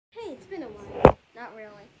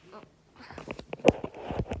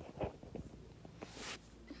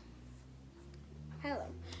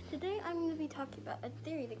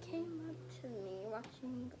came up to me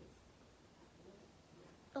watching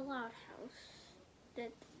The Loud House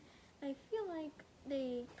that I feel like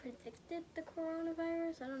they predicted the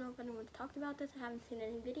coronavirus. I don't know if anyone's talked about this. I haven't seen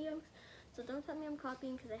any videos. So don't tell me I'm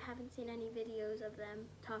copying because I haven't seen any videos of them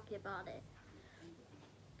talking about it.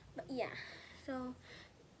 But yeah, so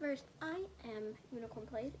first I am Unicorn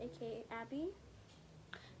Plays, aka Abby,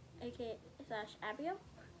 aka Abiel.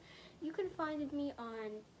 You can find me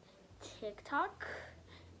on TikTok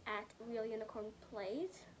at Real Unicorn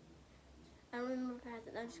Plays. I don't remember if it has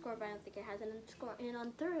an underscore, but I don't think it has an underscore. And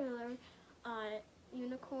on Thriller,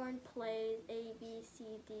 Unicorn Plays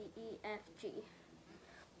ABCDEFG.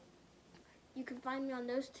 You can find me on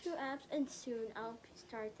those two apps, and soon I'll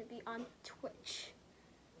start to be on Twitch.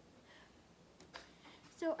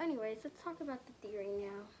 So anyways, let's talk about the theory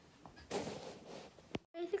now.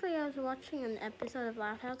 Basically, I was watching an episode of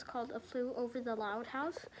Loud House called A Flu Over the Loud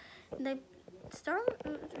House, and they start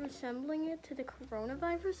resembling it to the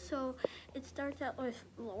coronavirus. So it starts out with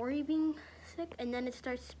Lori being sick, and then it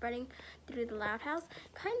starts spreading through the Loud House.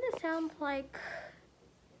 Kind of sounds like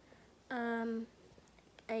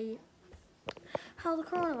how the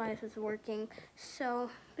coronavirus is working.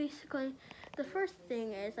 So basically, the first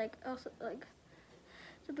thing is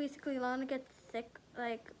so basically Lana gets sick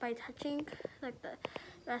by touching the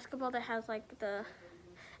basketball that has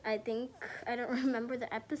I don't remember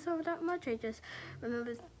the episode that much. I just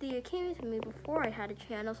remember Thea came to me before I had a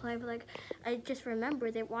channel, so I just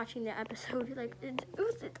remembered it watching the episode. I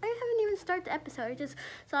haven't even started the episode. I just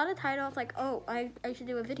saw the title. I was like, oh, I should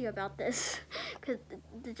do a video about this because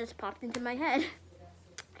it just popped into my head.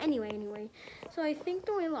 Anyway, so I think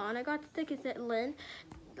the way Lana got sick is that Lynn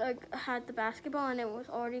had the basketball and it was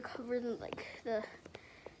already covered in the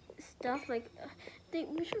stuff. We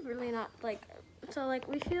should really not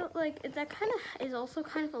we feel like that kind of is also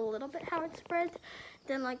kind of a little bit how it spreads.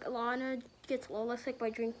 Then Lana gets Lola sick by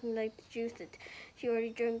drinking the juice that she already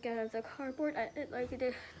drank out of the cardboard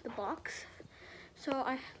the box. So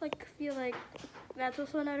I feel like that's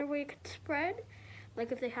also another way it could spread.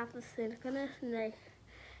 If they have the sickness and they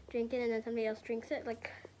drink it and then somebody else drinks it,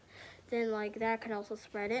 then that can also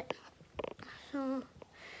spread it. So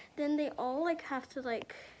then they all have to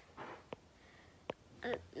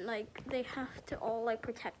they have to all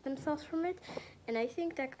protect themselves from it, and I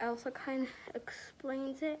think that also kind of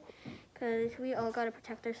explains it, because we all got to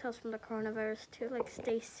protect ourselves from the coronavirus too.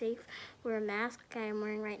 Stay safe, wear a mask like I am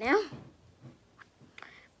wearing right now,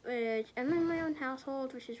 which I'm in my own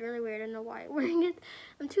household, which is really weird. I don't know why I'm wearing it.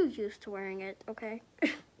 I'm too used to wearing it, okay?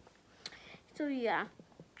 So yeah,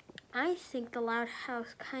 I think the Loud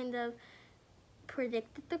House kind of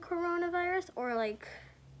predicted the coronavirus, or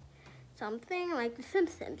something like The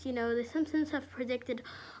Simpsons. You know, The Simpsons have predicted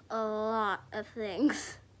a lot of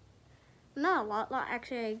things. Not a lot,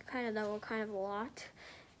 actually, I kind of know a lot.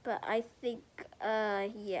 But I think,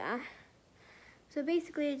 yeah. So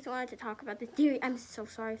basically, I just wanted to talk about the theory. I'm so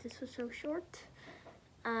sorry if this was so short.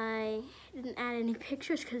 I didn't add any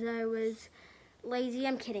pictures because I was lazy.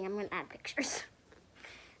 I'm kidding, I'm going to add pictures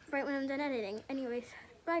right when I'm done editing. Anyways,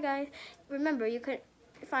 bye guys. Remember, you could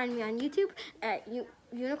find me on YouTube at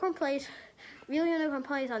Unicorn Plays, Real Unicorn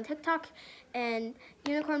Plays on TikTok, and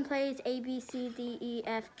Unicorn Plays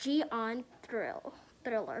ABCDEFG on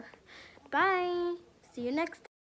Thriller. Bye. See you next time.